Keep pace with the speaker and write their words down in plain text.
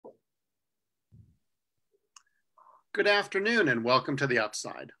Good afternoon and welcome to The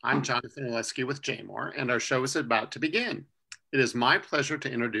Upside. I'm Jonathan Oleski with JMOR, and our show is about to begin. It is my pleasure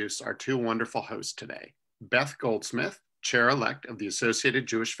to introduce our two wonderful hosts today, Beth Goldsmith, Chair-elect of the Associated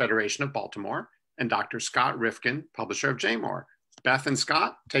Jewish Federation of Baltimore, and Dr. Scott Rifkin, publisher of JMOR. Beth and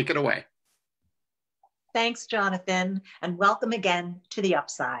Scott, take it away. Thanks, Jonathan, and welcome again to The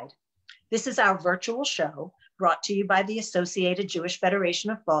Upside. This is our virtual show brought to you by the Associated Jewish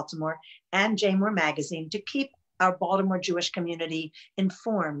Federation of Baltimore and JMOR Magazine to keep our Baltimore Jewish community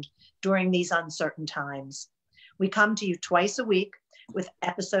informed during these uncertain times. We come to you twice a week with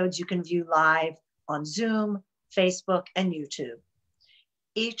episodes you can view live on Zoom, Facebook, and YouTube.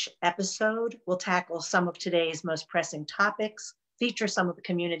 Each episode will tackle some of today's most pressing topics, feature some of the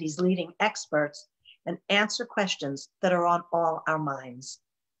community's leading experts, and answer questions that are on all our minds.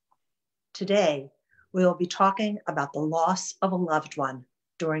 Today, we will be talking about the loss of a loved one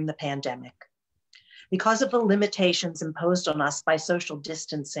during the pandemic. Because of the limitations imposed on us by social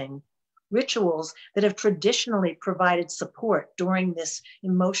distancing, rituals that have traditionally provided support during this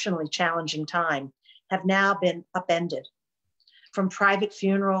emotionally challenging time have now been upended. From private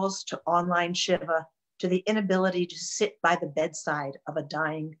funerals to online shiva to the inability to sit by the bedside of a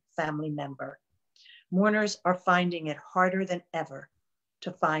dying family member, mourners are finding it harder than ever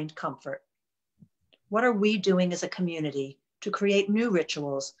to find comfort. What are we doing as a community to create new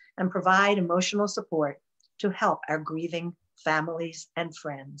rituals and provide emotional support to help our grieving families and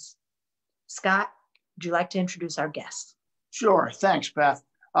friends? Scott, would you like to introduce our guests? Sure, thanks, Beth.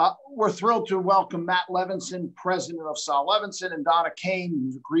 We're thrilled to welcome Matt Levinson, president of Saul Levinson, and Donna Kane,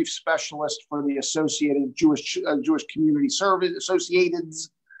 who's a grief specialist for the Associated Jewish Community Service,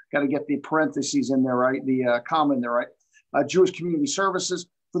 Associated's, got to get the parentheses in there, right? The comma in there, right? Jewish Community Services.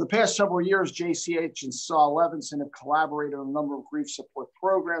 For the past several years, JCH and Saul Levinson have collaborated on a number of grief support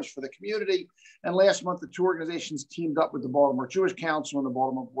programs for the community. And last month, the two organizations teamed up with the Baltimore Jewish Council and the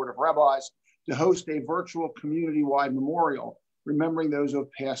Baltimore Board of Rabbis to host a virtual community-wide memorial, remembering those who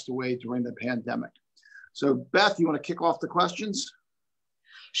have passed away during the pandemic. So Beth, you want to kick off the questions?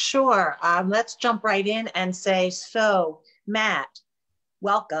 Sure, let's jump right in and say, so Matt,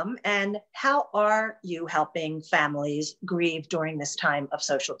 welcome. And how are you helping families grieve during this time of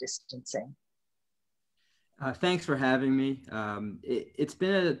social distancing? Thanks for having me. It's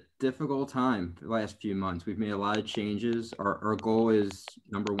been a difficult time for the last few months. We've made a lot of changes. Our goal is,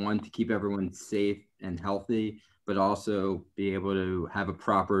 number one, to keep everyone safe and healthy, but also be able to have a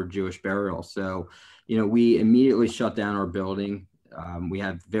proper Jewish burial. So, we immediately shut down our building. We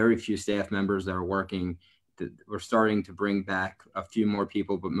have very few staff members that are working. We're starting to bring back a few more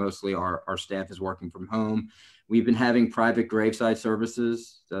people, but mostly our staff is working from home. We've been having private graveside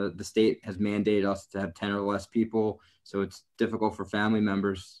services. The state has mandated us to have 10 or less people, so it's difficult for family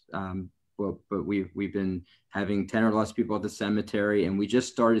members. But we've been having 10 or less people at the cemetery, and we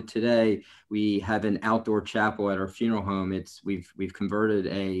just started today. We have an outdoor chapel at our funeral home. We've converted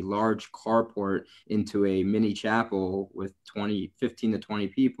a large carport into a mini chapel with 15 to 20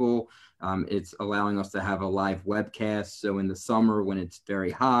 people. It's allowing us to have a live webcast. So in the summer, when it's very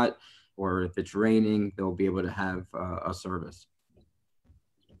hot or if it's raining, they'll be able to have a service.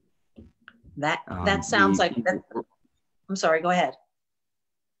 That sounds I'm sorry, go ahead.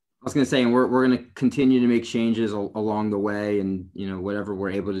 I was going to say, and we're going to continue to make changes along the way, and whatever we're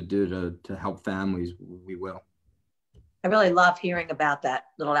able to do to help families, we will. I really love hearing about that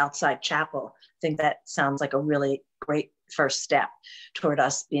little outside chapel. I think that sounds like a really great first step toward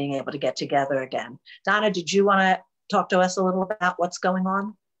us being able to get together again. Donna, did you want to talk to us a little about what's going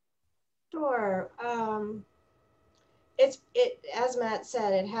on? Sure. As Matt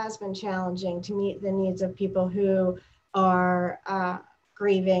said, it has been challenging to meet the needs of people who are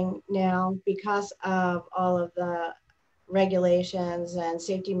grieving now because of all of the regulations and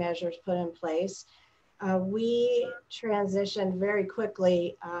safety measures put in place. We transitioned very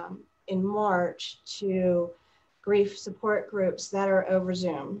quickly in March to grief support groups that are over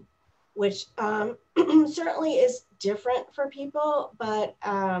Zoom, which certainly is different for people, but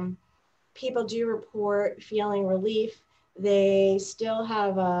people do report feeling relief. They still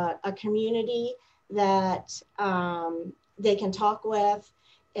have a community that they can talk with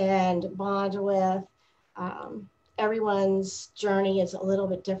and bond with. Everyone's journey is a little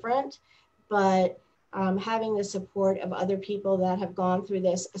bit different, but having the support of other people that have gone through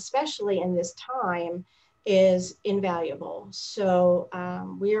this, especially in this time, is invaluable. So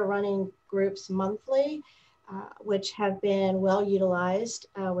we are running groups monthly, which have been well utilized.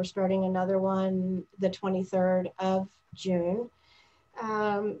 We're starting another one the 23rd of June.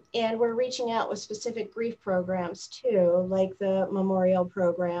 And we're reaching out with specific grief programs too, like the memorial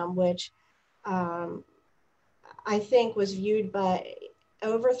program, which I think was viewed by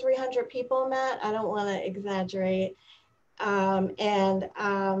over 300 people, Matt. I don't want to exaggerate.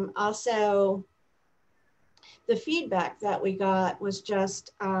 Also, the feedback that we got was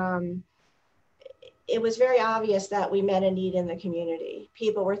just, it was very obvious that we met a need in the community.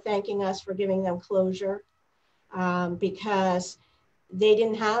 People were thanking us for giving them closure because they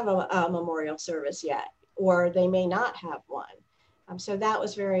didn't have a memorial service yet, or they may not have one. So that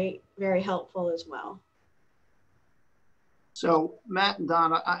was very, very helpful as well. So Matt and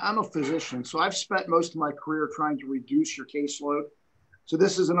Donna, I'm a physician, so I've spent most of my career trying to reduce your caseload. So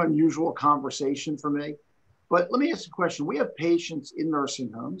this is an unusual conversation for me. But let me ask a question. We have patients in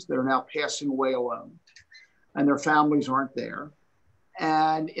nursing homes that are now passing away alone, and their families aren't there,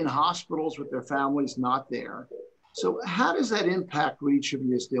 and in hospitals with their families not there. So how does that impact what each of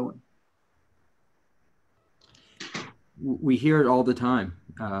you is doing? We hear it all the time.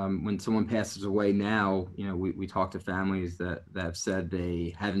 When someone passes away now, you know, we talk to families that have said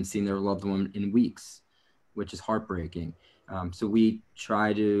they haven't seen their loved one in weeks, which is heartbreaking. So we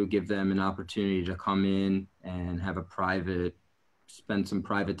try to give them an opportunity to come in and have spend some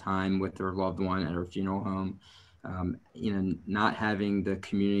private time with their loved one at our funeral home. You know, not having the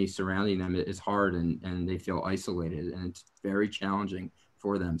community surrounding them is hard, and they feel isolated, and it's very challenging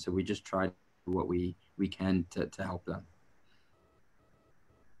for them. So we just try to do what we can to help them.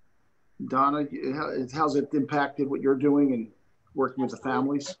 Donna, how's it impacted what you're doing and working with the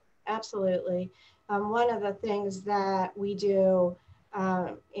families? Absolutely. One of the things that we do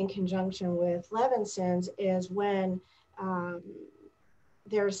in conjunction with Levinson's is when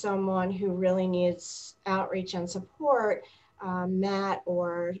there's someone who really needs outreach and support, Matt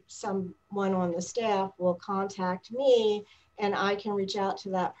or someone on the staff will contact me, and I can reach out to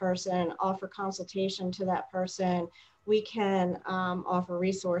that person, offer consultation to that person. We can offer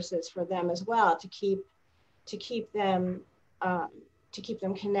resources for them as well to keep them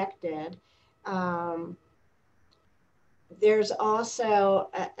connected. There's also,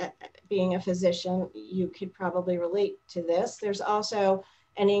 being a physician, you could probably relate to this. There's also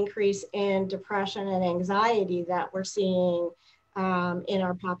an increase in depression and anxiety that we're seeing in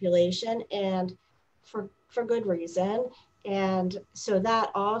our population, and for good reason. And so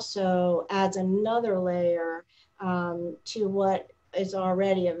that also adds another layer to what is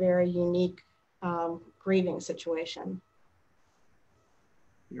already a very unique grieving situation.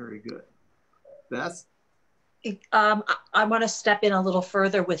 Very good. Beth? I want to step in a little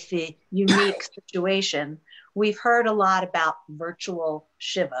further with the unique situation. We've heard a lot about virtual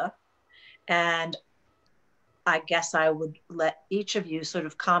Shiva, and I guess I would let each of you sort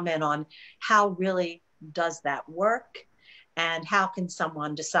of comment on how really does that work, and how can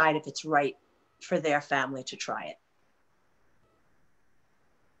someone decide if it's right for their family to try it?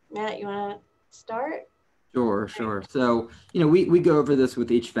 Matt, you want to start? Sure. So, you know, we go over this with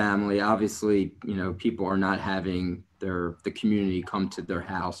each family. Obviously, you know, people are not having the community come to their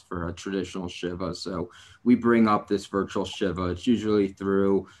house for a traditional Shiva. So we bring up this virtual Shiva. It's usually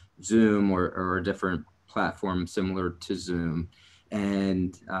through Zoom or a different platform similar to Zoom.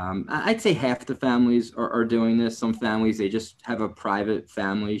 And I'd say half the families are doing this. Some families, they just have a private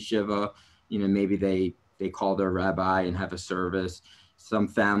family Shiva. You know, maybe they call their rabbi and have a service. Some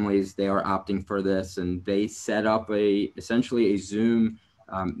families, they are opting for this, and they set up essentially a Zoom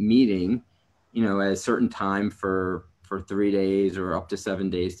meeting, you know, at a certain time for 3 days or up to 7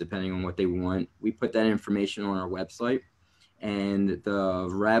 days, depending on what they want. We put that information on our website, and the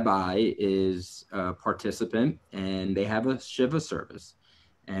rabbi is a participant, and they have a Shiva service,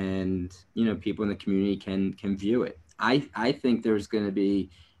 and, you know, people in the community can view it. I think there's going to be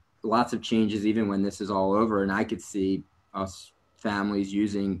lots of changes even when this is all over, and I could see us families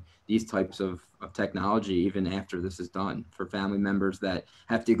using these types of technology even after this is done, for family members that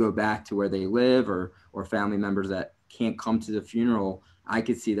have to go back to where they live, or family members that can't come to the funeral. I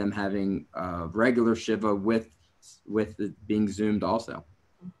could see them having regular Shiva with it being Zoomed also.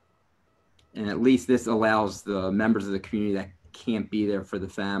 And at least this allows the members of the community that can't be there for the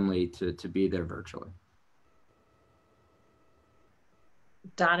family to be there virtually.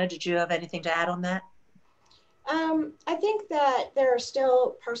 Donna, did you have anything to add on that? I think that there are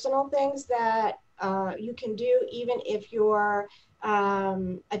still personal things that you can do even if you're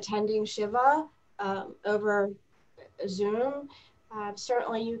attending Shiva over Zoom.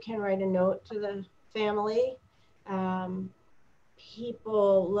 Certainly you can write a note to the family.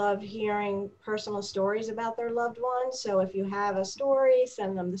 People love hearing personal stories about their loved ones. So if you have a story,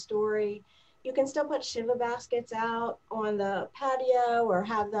 send them the story. You can still put Shiva baskets out on the patio, or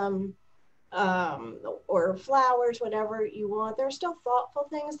have them or flowers, whatever you want. There's still thoughtful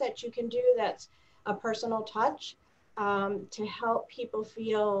things that you can do that's a personal touch to help people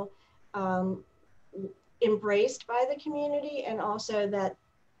feel embraced by the community, and also that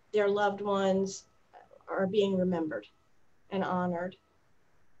their loved ones are being remembered and honored.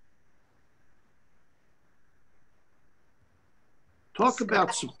 Talk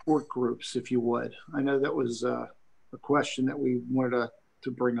about support groups, if you would. I know that was a question that we wanted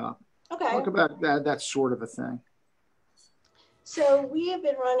to bring up. Okay. Talk about that sort of a thing. So we have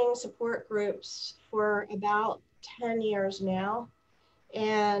been running support groups for about 10 years now.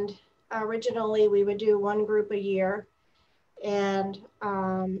 And originally we would do one group a year, and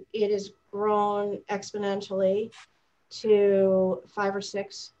it has grown exponentially to 5 or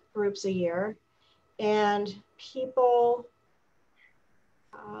 6 groups a year. And people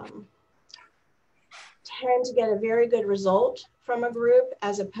tend to get a very good result from a group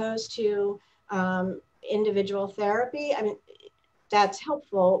as opposed to individual therapy. I mean, that's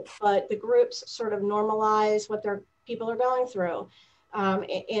helpful, but the groups sort of normalize what their people are going through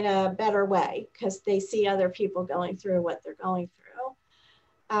in a better way, because they see other people going through what they're going through.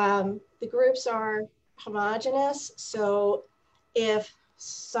 The groups are homogenous, so if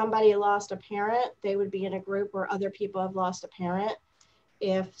somebody lost a parent, they would be in a group where other people have lost a parent.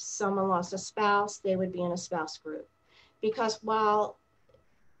 If someone lost a spouse, they would be in a spouse group. Because while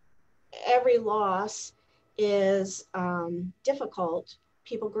every loss is difficult,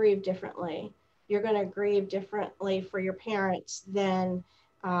 people grieve differently. You're going to grieve differently for your parents than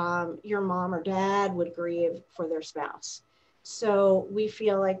your mom or dad would grieve for their spouse. So we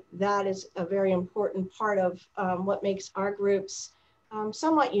feel like that is a very important part of what makes our groups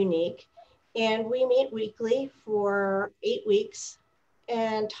somewhat unique. And we meet weekly for 8 weeks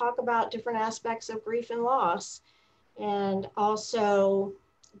and talk about different aspects of grief and loss, and also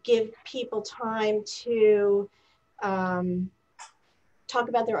give people time to talk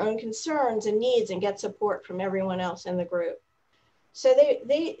about their own concerns and needs and get support from everyone else in the group. So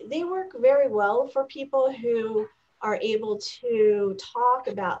they work very well for people who are able to talk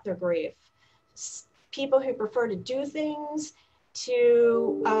about their grief. People who prefer to do things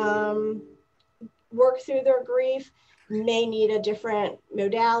to work through their grief may need a different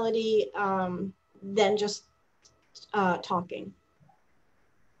modality than just talking.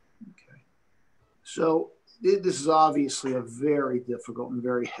 Okay. So this is obviously a very difficult and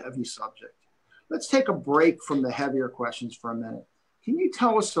very heavy subject. Let's take a break from the heavier questions for a minute. Can you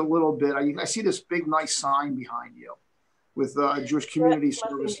tell us a little bit? I see this big, nice sign behind you with Jewish Community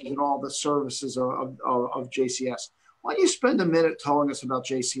Services and all the services of JCS. Why don't you spend a minute telling us about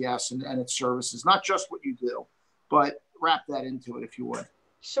JCS and its services, not just what you do, but wrap that into it, if you would.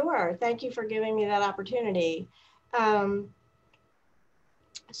 Sure. Thank you for giving me that opportunity.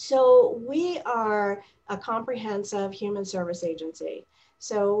 So we are a comprehensive human service agency.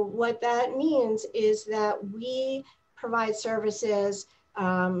 So what that means is that we provide services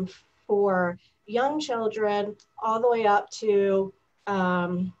for young children all the way up to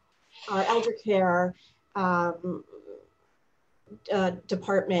our elder care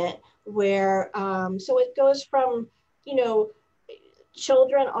department, where so it goes from, you know,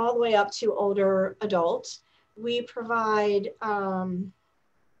 children all the way up to older adults. We provide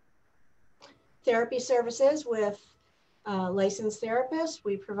therapy services with licensed therapists.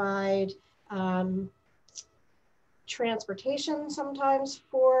 We provide transportation sometimes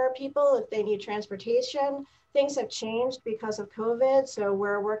for people if they need transportation. Things have changed because of COVID, so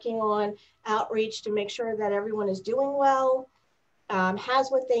we're working on outreach to make sure that everyone is doing well, has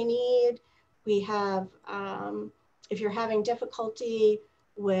what they need. We have, if you're having difficulty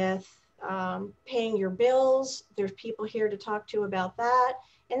with paying your bills, there's people here to talk to about that.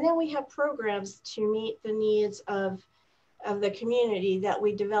 And then we have programs to meet the needs of the community that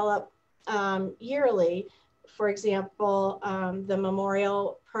we develop yearly. For example, the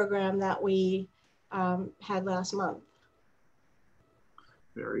memorial program that we had last month.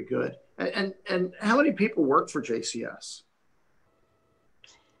 Very good. And how many people work for JCS?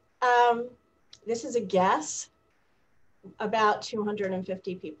 This is a guess, about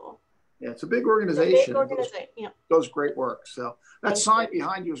 250 people. Yeah, it's a big organization. It's a big organization. Does great work. So that sign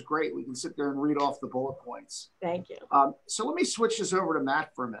behind you is great. We can sit there and read off the bullet points. Thank you. So let me switch this over to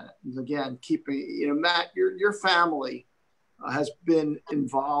Matt for a minute. And again, Matt, your family has been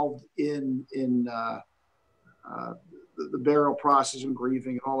involved in the burial process and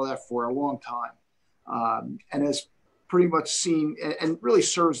grieving and all of that for a long time, and has pretty much seen and really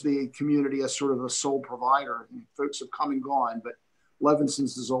serves the community as sort of a sole provider. I mean, folks have come and gone, but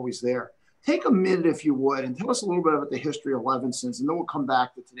Levinson's is always there. Take a minute, if you would, and tell us a little bit about the history of Levinson's, and then we'll come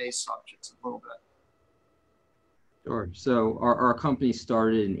back to today's subjects a little bit. Sure. So our company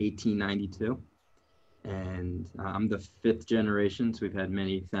started in 1892. And I'm the 5th generation, so we've had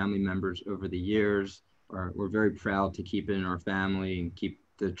many family members over the years. We're very proud to keep it in our family and keep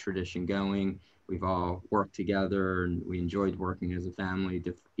the tradition going. We've all worked together and we enjoyed working as a family.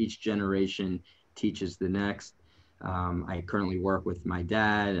 Each generation teaches the next. I currently work with my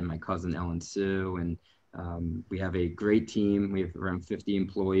dad and my cousin Ellen Sue, and we have a great team. We have around 50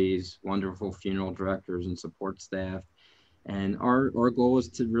 employees, wonderful funeral directors and support staff. And our goal is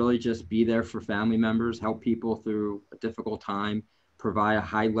to really just be there for family members, help people through a difficult time, provide a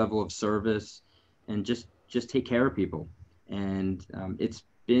high level of service, and just take care of people. And it's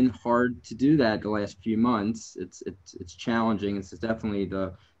been hard to do that the last few months. It's challenging. It's definitely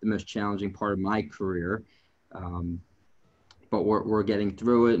the most challenging part of my career. But we're getting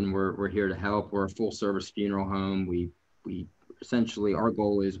through it, and we're here to help. We're a full service funeral home. We essentially, our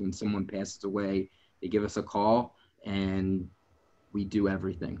goal is when someone passes away, they give us a call and we do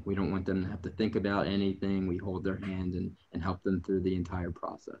everything. We don't want them to have to think about anything. We hold their hand and help them through the entire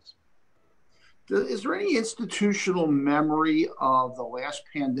process. Is there any institutional memory of the last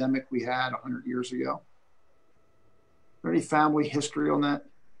pandemic we had 100 years ago? Is there any family history on that?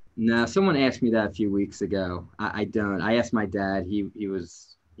 No, someone asked me that a few weeks ago. I don't. I asked my dad. He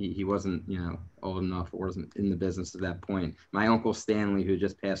wasn't, old enough or wasn't in the business at that point. My uncle Stanley, who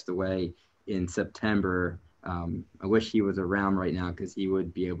just passed away in September, I wish he was around right now because he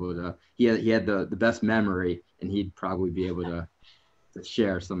would be able to. He had the best memory, and he'd probably be able to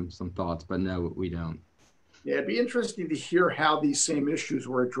share some thoughts. But no, we don't. Yeah, it'd be interesting to hear how these same issues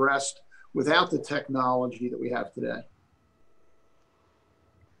were addressed without the technology that we have today.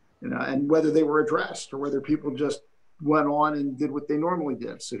 And whether they were addressed or whether people just went on and did what they normally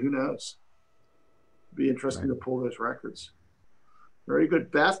did. So who knows? It'd be interesting to pull those records. Very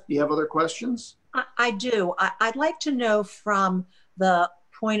good. Beth, do you have other questions? I do. I'd like to know from the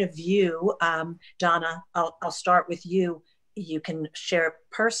point of view, Donna, I'll start with you. You can share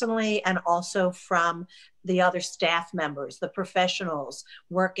personally and also from the other staff members, the professionals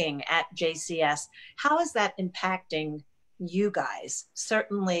working at JCS. How is that impacting you guys?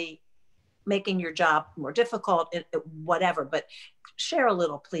 Certainly making your job more difficult, whatever, but share a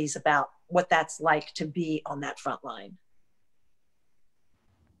little, please, about what that's like to be on that front line.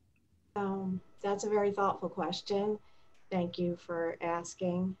 That's a very thoughtful question. Thank you for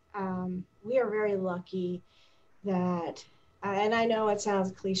asking. We are very lucky that, and I know it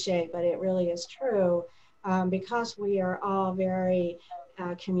sounds cliche, but it really is true, because we are all very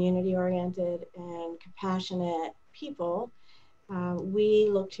community-oriented and compassionate people. We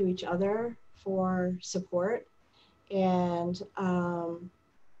look to each other for support, and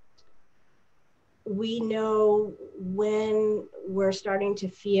we know when we're starting to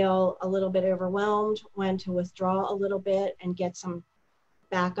feel a little bit overwhelmed, when to withdraw a little bit and get some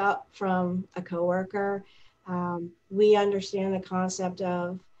backup from a coworker. We understand the concept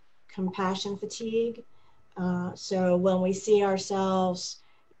of compassion fatigue. So when we see ourselves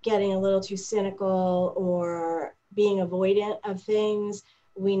getting a little too cynical or being avoidant of things,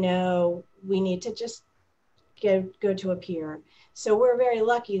 we know we need to just go to a peer. So we're very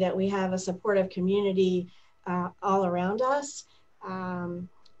lucky that we have a supportive community all around us.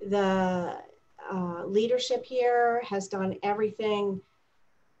 The leadership here has done everything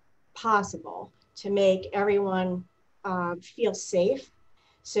possible to make everyone feel safe.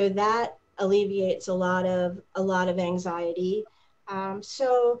 So that alleviates a lot of anxiety.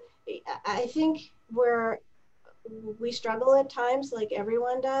 So I think we struggle at times, like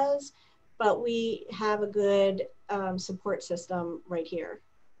everyone does, but we have a good support system right here.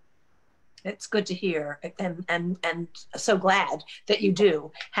 It's good to hear, and so glad that you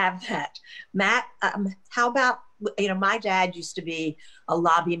do have that. Matt, how about, my dad used to be a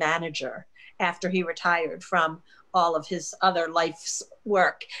lobby manager after he retired from all of his other life's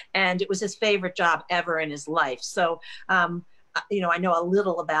work, and it was his favorite job ever in his life. So, I know a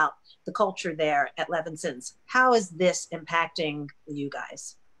little about the culture there at Levinson's. How is this impacting you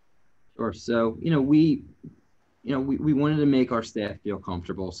guys? Sure. So, we wanted to make our staff feel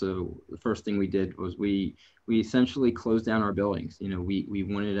comfortable. So the first thing we did was we essentially closed down our buildings. We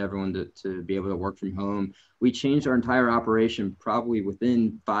wanted everyone to be able to work from home. We changed our entire operation probably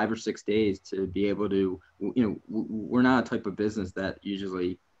within 5 or 6 days to be able to, we're not a type of business that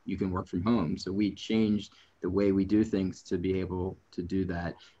usually you can work from home. So we changed the way we do things to be able to do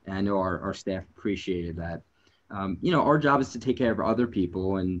that. And I know our staff appreciated that. Our job is to take care of other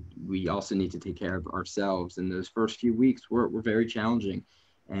people, and we also need to take care of ourselves. And those first few weeks were very challenging,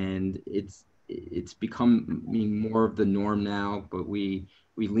 and it's becoming more of the norm now. But we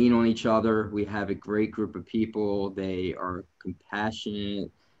lean on each other. We have a great group of people. They are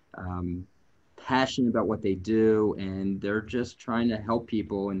compassionate, passionate about what they do, and they're just trying to help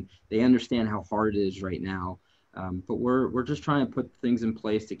people, and they understand how hard it is right now. But we're just trying to put things in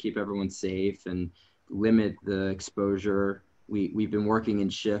place to keep everyone safe and limit the exposure. We've been working in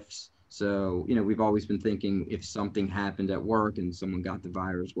shifts. So, we've always been thinking if something happened at work and someone got the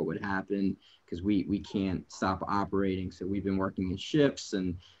virus, what would happen? Because we can't stop operating. So we've been working in shifts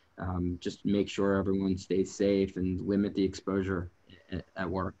and just make sure everyone stays safe and limit the exposure at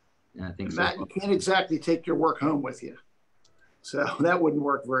work. And I think Matt, you can't exactly take your work home with you. So that wouldn't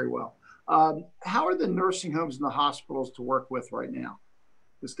work very well. How are the nursing homes and the hospitals to work with right now?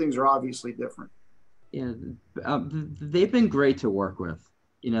 Because things are obviously different. Yeah, they've been great to work with.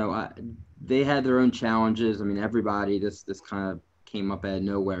 They had their own challenges. I mean, everybody, this kind of came up out of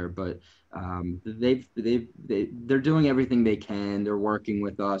nowhere, but they're doing everything they can. They're working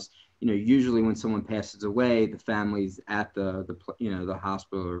with us. Usually when someone passes away, the family's at the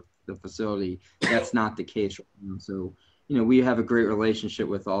hospital or the facility. That's not the case right now. So, we have a great relationship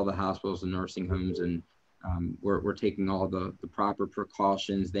with all the hospitals and nursing homes, and we're taking all the proper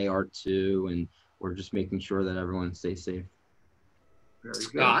precautions. They are too, and we're just making sure that everyone stays safe. Very good.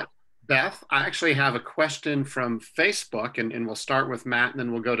 Scott, Beth, I actually have a question from Facebook, and we'll start with Matt and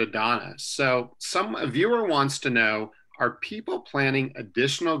then we'll go to Donna. So a viewer wants to know, are people planning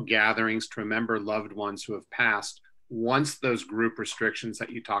additional gatherings to remember loved ones who have passed once those group restrictions that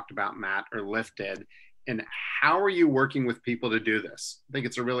you talked about, Matt, are lifted? And how are you working with people to do this? I think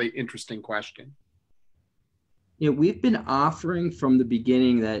it's a really interesting question. We've been offering from the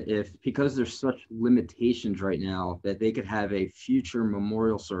beginning that because there's such limitations right now, that they could have a future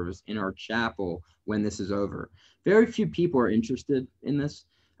memorial service in our chapel when this is over. Very few people are interested in this.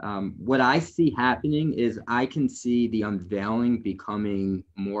 What I see happening is I can see the unveiling becoming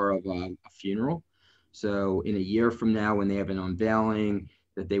more of a funeral. So in a year from now, when they have an unveiling,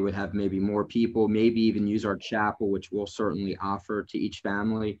 that they would have maybe more people, maybe even use our chapel, which we'll certainly offer to each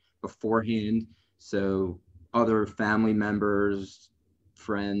family beforehand. So other family members,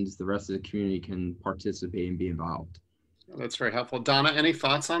 friends, the rest of the community can participate and be involved. That's very helpful. Donna, any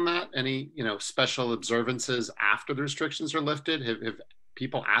thoughts on that? Any, special observances after the restrictions are lifted? Have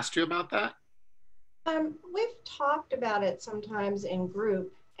people asked you about that? We've talked about it sometimes in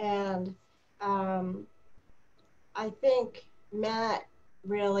group, and I think Matt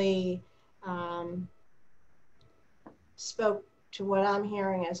really spoke to what I'm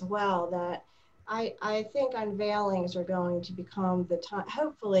hearing as well, that I think unveilings are going to become the time,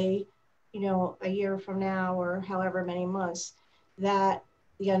 hopefully, a year from now or however many months, that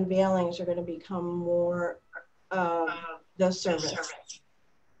the unveilings are going to become more of the service.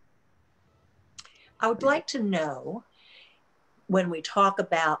 I would like to know, when we talk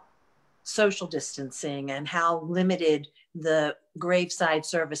about social distancing and how limited the graveside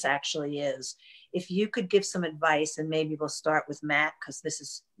service actually is, if you could give some advice, and maybe we'll start with Matt, because this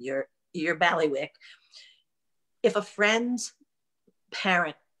is your ballywick. If a friend's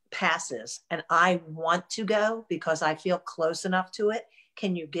parent passes and I want to go because I feel close enough to it,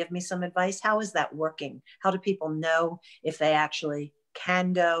 can you give me some advice? How is that working? How do people know if they actually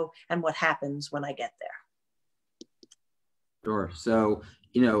can go, and what happens when I get there? Sure. So,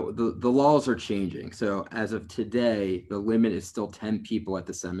 the laws are changing. So as of today, the limit is still 10 people at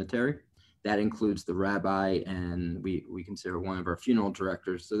the cemetery. That includes the rabbi, and we consider one of our funeral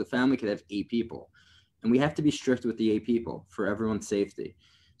directors. So the family could have 8 people, and we have to be strict with the 8 people for everyone's safety.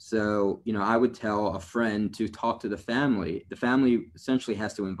 So, I would tell a friend to talk to the family. The family essentially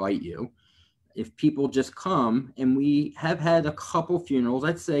has to invite you. If people just come, and we have had a couple funerals,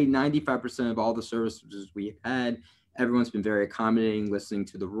 I'd say 95% of all the services we've had, everyone's been very accommodating, listening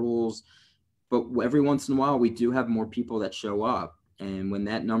to the rules. But every once in a while, we do have more people that show up. And when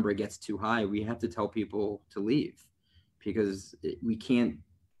that number gets too high, we have to tell people to leave, because we can't,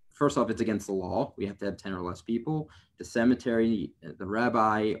 first off, it's against the law. We have to have 10 or less people. The cemetery, the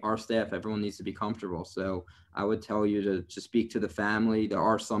rabbi, our staff, everyone needs to be comfortable. So I would tell you to speak to the family. There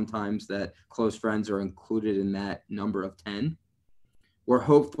are sometimes that close friends are included in that number of 10. We're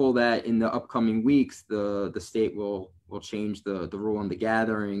hopeful that in the upcoming weeks, the state will change the rule on the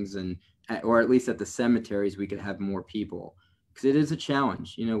gatherings, or at least at the cemeteries, we could have more people. Because it is a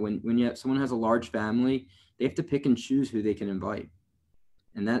challenge. When someone has a large family, they have to pick and choose who they can invite.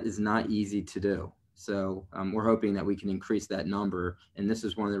 And that is not easy to do. So we're hoping that we can increase that number. And this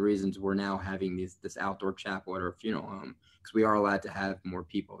is one of the reasons we're now having this outdoor chapel at our funeral home, because we are allowed to have more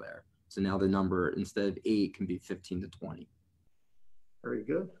people there. So now the number, instead of 8, can be 15 to 20. Very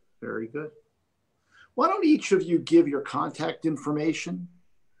good. Very good. Why don't each of you give your contact information?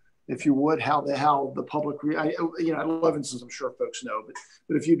 if you would, how the public, Levinson's, I'm sure folks know,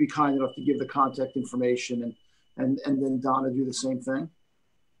 but if you'd be kind enough to give the contact information and then Donna do the same thing.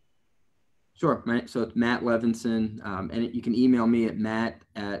 Sure. So it's Matt Levinson, and you can email me at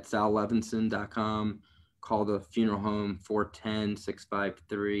matt@sallevinson.com. Call the funeral home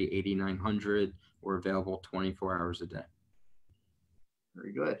 410-653-8900. We're available 24 hours a day.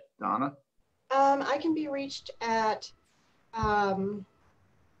 Very good. Donna? I can be reached at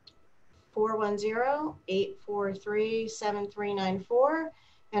 410-843-7394,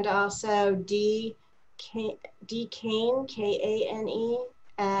 and also D. Kane, Kane,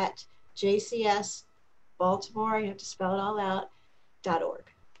 at JCS Baltimore, you have to spell it all out, .org.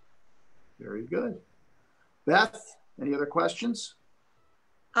 Very good. Beth, any other questions?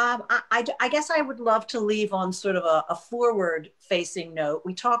 I guess I would love to leave on sort of a forward-facing note.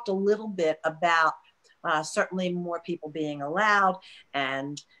 We talked a little bit about certainly more people being allowed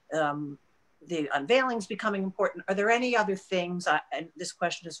and the unveilings becoming important. Are there any other things, and this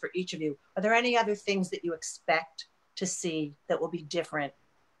question is for each of you, are there any other things that you expect to see that will be different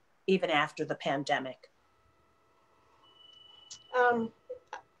even after the pandemic?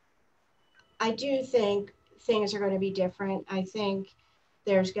 I do think things are going to be different. I think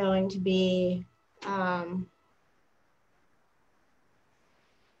there's going to be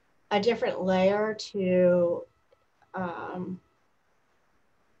a different layer to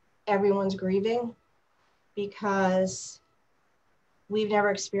everyone's grieving, because we've never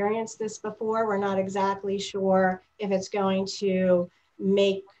experienced this before. We're not exactly sure if it's going to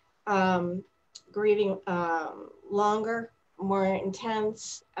make grieving longer, more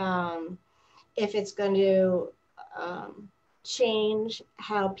intense, if it's going to change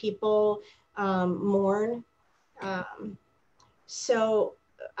how people mourn. So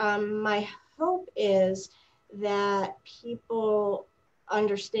my hope is that people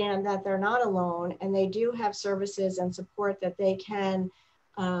understand that they're not alone, and they do have services and support that they can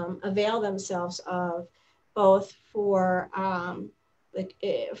avail themselves of, both for from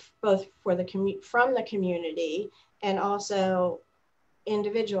the community and also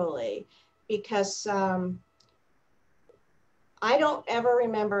individually, because I don't ever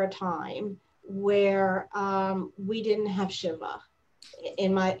remember a time where we didn't have Shiva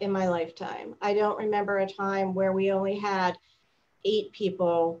in my lifetime. I don't remember a time where we only had 8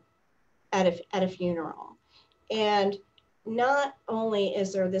 people at a funeral. And not only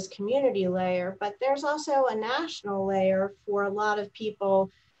is there this community layer, but there's also a national layer for a lot of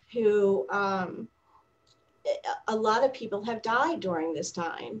people who, a lot of people have died during this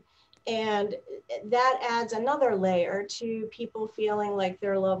time. And that adds another layer to people feeling like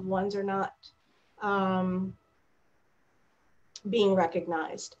their loved ones are not being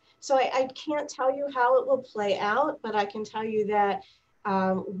recognized. So I can't tell you how it will play out, but I can tell you that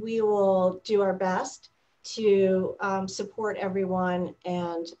we will do our best to support everyone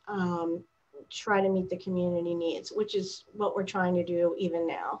and try to meet the community needs, which is what we're trying to do even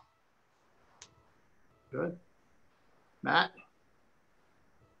now. Good. Matt?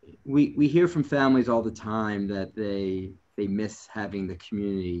 We hear from families all the time that they miss having the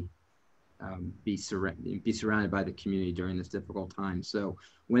community be surrounded by the community during this difficult time. So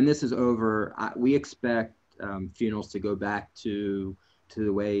when this is over, we expect funerals to go back to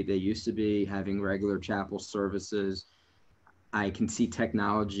the way they used to be, having regular chapel services. I can see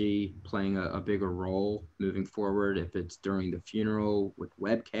technology playing a bigger role moving forward, if it's during the funeral with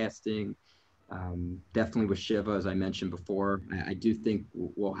webcasting, definitely with Shiva, as I mentioned before. I do think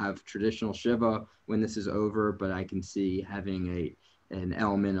we'll have traditional Shiva when this is over, but I can see having an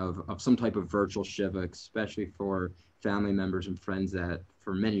element of some type of virtual Shiva, especially for family members and friends that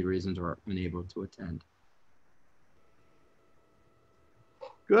for many reasons are unable to attend.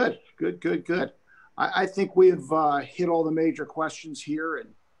 Good. I think we've hit all the major questions here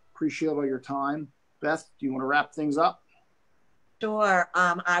and appreciate all your time. Beth, do you want to wrap things up? Sure.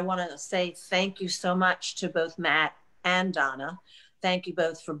 I want to say thank you so much to both Matt and Donna. Thank you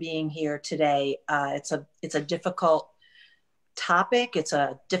both for being here today. It's a difficult topic. It's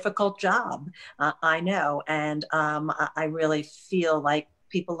a difficult job, I know. And I really feel like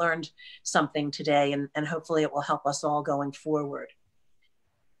people learned something today, and hopefully it will help us all going forward.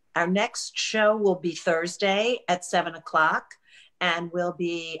 Our next show will be Thursday at 7 o'clock, and we'll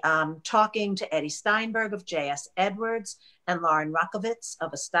be talking to Eddie Steinberg of J.S. Edwards and Lauren Ruckovitz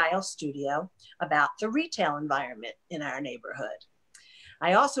of A Style Studio about the retail environment in our neighborhood.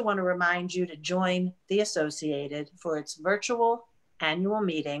 I also want to remind you to join the Associated for its virtual annual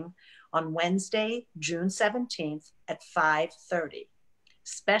meeting on Wednesday, June 17th at 5:30.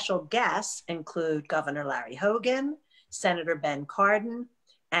 Special guests include Governor Larry Hogan, Senator Ben Cardin,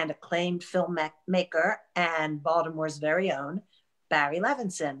 and acclaimed filmmaker and Baltimore's very own Barry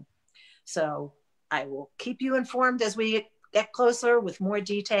Levinson. So I will keep you informed as we get closer with more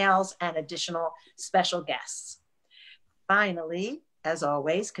details and additional special guests. Finally, as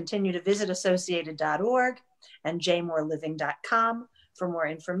always, continue to visit associated.org and jmoreliving.com for more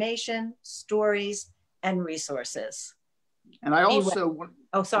information, stories, and resources. And I also...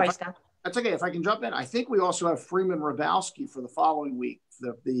 Oh, sorry, Scott. That's okay. If I can jump in, I think we also have Freeman Hrabowski for the following week,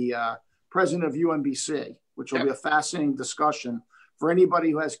 the president of UMBC, which will be a fascinating discussion for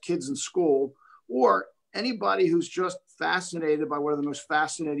anybody who has kids in school or anybody who's just fascinated by one of the most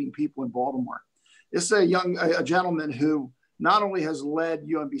fascinating people in Baltimore. This is a gentleman who not only has led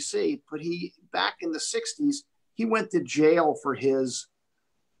UMBC, but he, back in the 60s, he went to jail for his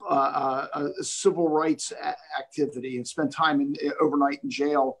civil rights activity and spent time overnight in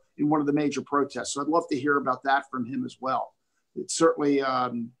jail in one of the major protests. So I'd love to hear about that from him as well. It certainly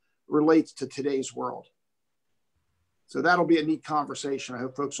relates to today's world. So that'll be a neat conversation. I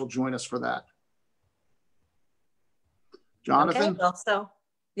hope folks will join us for that. Jonathan? Okay, well, so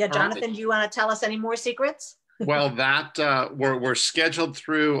yeah, Jonathan, do you want to tell us any more secrets? Well, that we're scheduled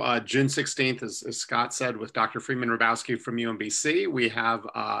through June 16th, as Scott said, with Dr. Freeman Hrabowski from UMBC. We have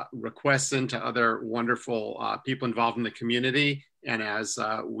requests into other wonderful people involved in the community. And as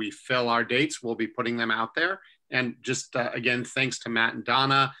we fill our dates, we'll be putting them out there. And just again, thanks to Matt and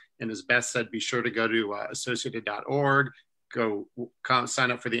Donna. And as Beth said, be sure to go to associated.org,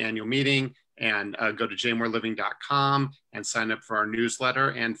 sign up for the annual meeting, and go to jmoreliving.com and sign up for our newsletter.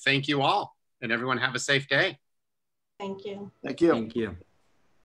 And thank you all. And everyone have a safe day. Thank you. Thank you. Thank you.